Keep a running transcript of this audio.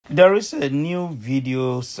There is a new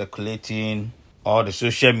video circulating on the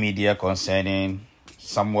social media concerning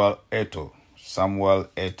Samuel Eto'o. Samuel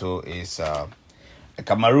Eto'o is a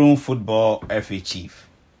Cameroon football FA chief.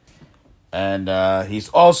 And he's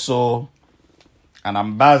also an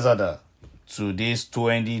ambassador to this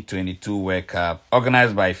 2022 World Cup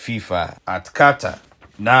organized by FIFA at Qatar.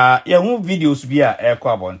 Now, videos be a air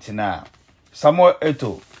abontina. Samuel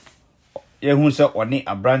Eto'o yehun se oni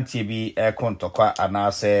abrantie bi ekontokwa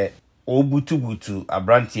anase obutubutu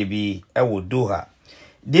abrantie bi ewo Doha.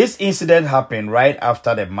 This incident happened right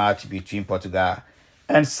after the match between Portugal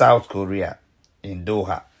and South Korea in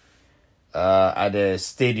Doha at the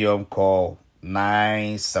stadium called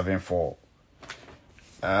 974.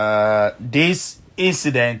 This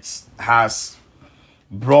incident has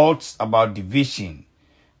brought about division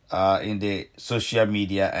in the social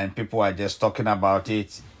media, and people are just talking about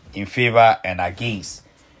it in favor and against.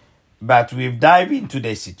 But we've dived into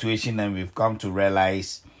the situation and we've come to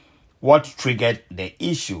realize what triggered the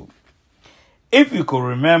issue. If you could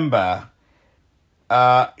remember,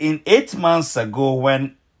 in 8 months ago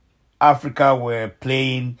when Africa were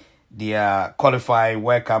playing their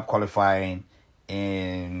World Cup qualifying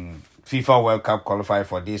in FIFA World Cup qualifying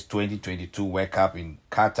for this 2022 World Cup in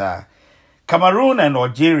Qatar, Cameroon and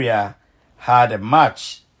Algeria had a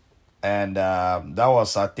match. And that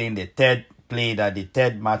was, I think, the third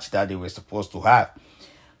match that they were supposed to have.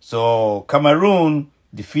 So Cameroon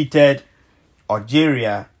defeated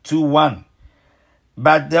Algeria 2-1.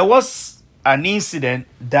 But there was an incident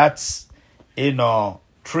that,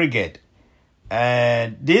 triggered.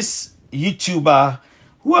 And this YouTuber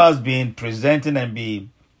who has been presenting and be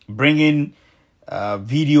bringing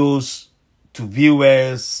videos to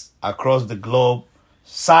viewers across the globe,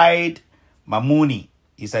 Said Mamouni,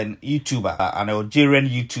 is an YouTuber, an Algerian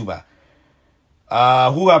YouTuber,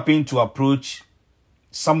 who happened to approach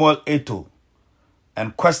Samuel Eto'o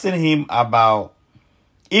and question him about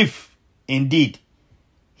if indeed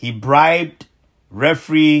he bribed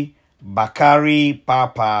referee Bakary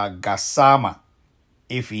Papa Gassama.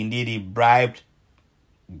 If indeed he bribed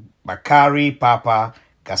Bakary Papa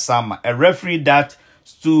Gassama, a referee that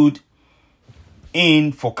stood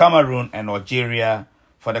in for Cameroon and Algeria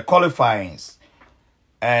for the qualifyings.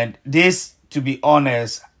 And this, to be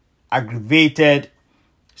honest, aggravated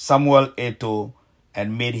Samuel Eto'o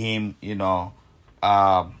and made him,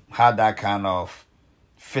 had that kind of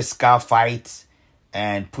physical fight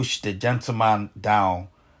and pushed the gentleman down.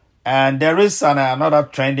 And there is another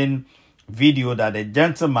trending video that the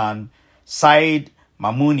gentleman, Said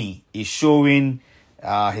Mamouni, is showing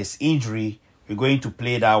his injury. We're going to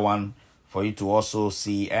play that one for you to also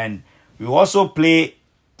see. And we also play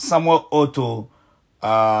Samuel Eto'o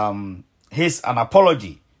an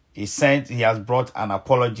apology. He has brought an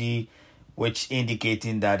apology which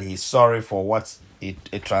indicating that he's sorry for what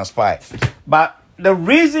it transpired. But the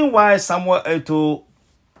reason why Samuel Eto'o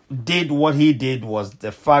did what he did was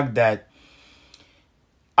the fact that,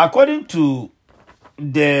 according to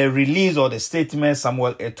the release or the statement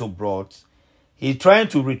Samuel Eto'o brought, he's trying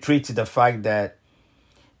to reiterate the fact that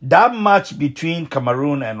that match between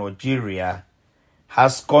Cameroon and Algeria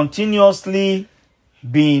has continuously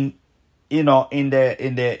been, in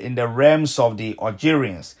the realms of the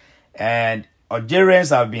Algerians, and Algerians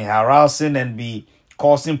have been harassing and be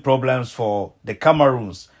causing problems for the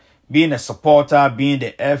Cameroons. Being a supporter, being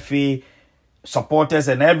the FA supporters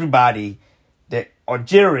and everybody, the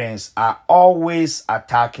Algerians are always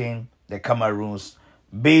attacking the Cameroons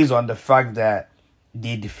based on the fact that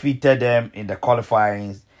they defeated them in the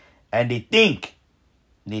qualifying, and they think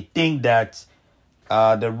that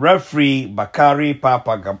the referee Bakary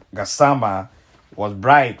Papa Gassama was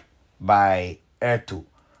bribed by Eto'o.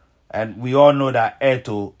 And we all know that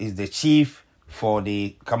Eto'o is the chief for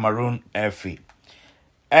the Cameroon FA.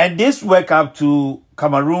 And this World Cup to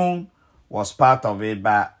Cameroon was part of it,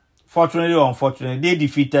 but fortunately or unfortunately, they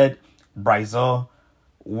defeated Brazil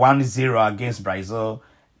 1-0 against Brazil,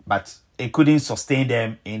 but it couldn't sustain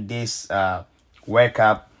them in this World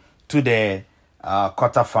Cup to the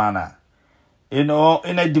quarterfinal. In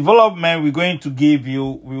a development, we're going to give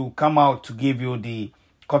you, we'll come out to give you the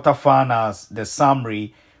quarterfinals, the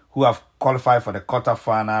summary, who have qualified for the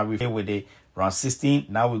quarterfinal. We with the round 16.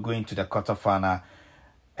 Now we're going to the quarterfinal.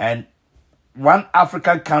 And one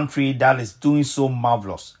African country that is doing so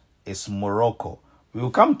marvelous is Morocco. We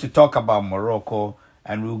will come to talk about Morocco,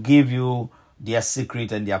 and we'll give you their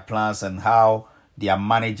secret and their plans and how they are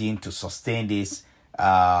managing to sustain this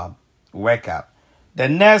World Cup. The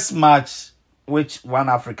next match, which one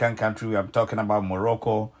African country, I'm talking about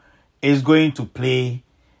Morocco, is going to play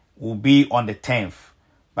will be on the 10th.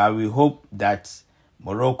 But we hope that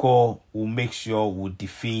Morocco will make sure will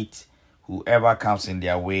defeat whoever comes in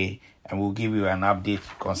their way, and we'll give you an update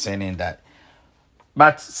concerning that.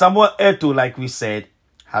 But Samuel Eto'o, like we said,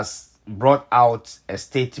 has brought out a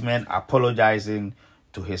statement apologizing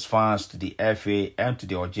to his fans, to the FA, and to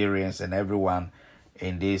the Algerians and everyone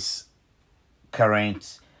in this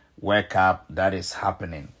current World Cup that is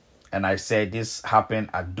happening. And I said this happened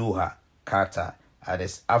at Doha, Qatar. That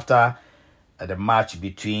is after the match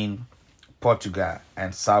between Portugal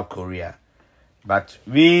and South Korea. But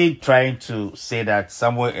we trying to say that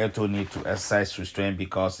Samuel Eto'o need to exercise restraint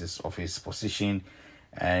because of his position,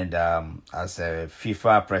 and as a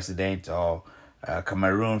FIFA president or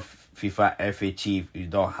Cameroon FIFA FA chief, you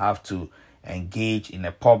don't have to engage in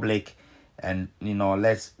a public and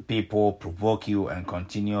let people provoke you and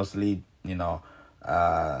continuously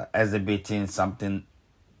exhibiting something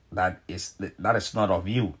that is not of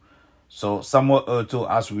you. So Samuel Eto'o,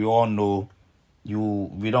 as we all know,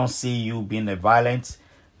 we don't see you being a violent,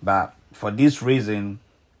 but for this reason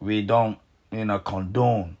we don't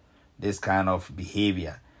condone this kind of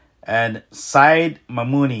behavior. And Said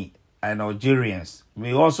Mamouni and Algerians,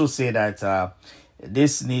 we also say that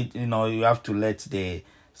this need you have to let the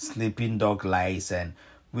sleeping dog lies, and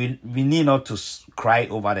we need not to cry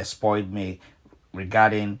over the spoiled milk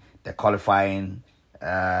regarding the qualifying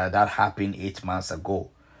that happened 8 months ago.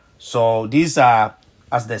 So these are,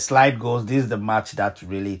 as the slide goes, this is the match that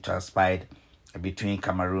really transpired between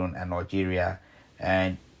Cameroon and Algeria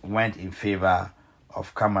and went in favor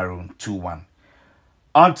of Cameroon 2-1.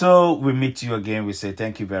 Until we meet you again, we say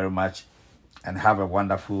thank you very much and have a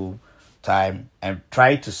wonderful time, and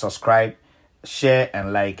try to subscribe, share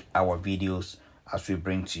and like our videos as we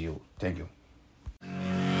bring to you. Thank you.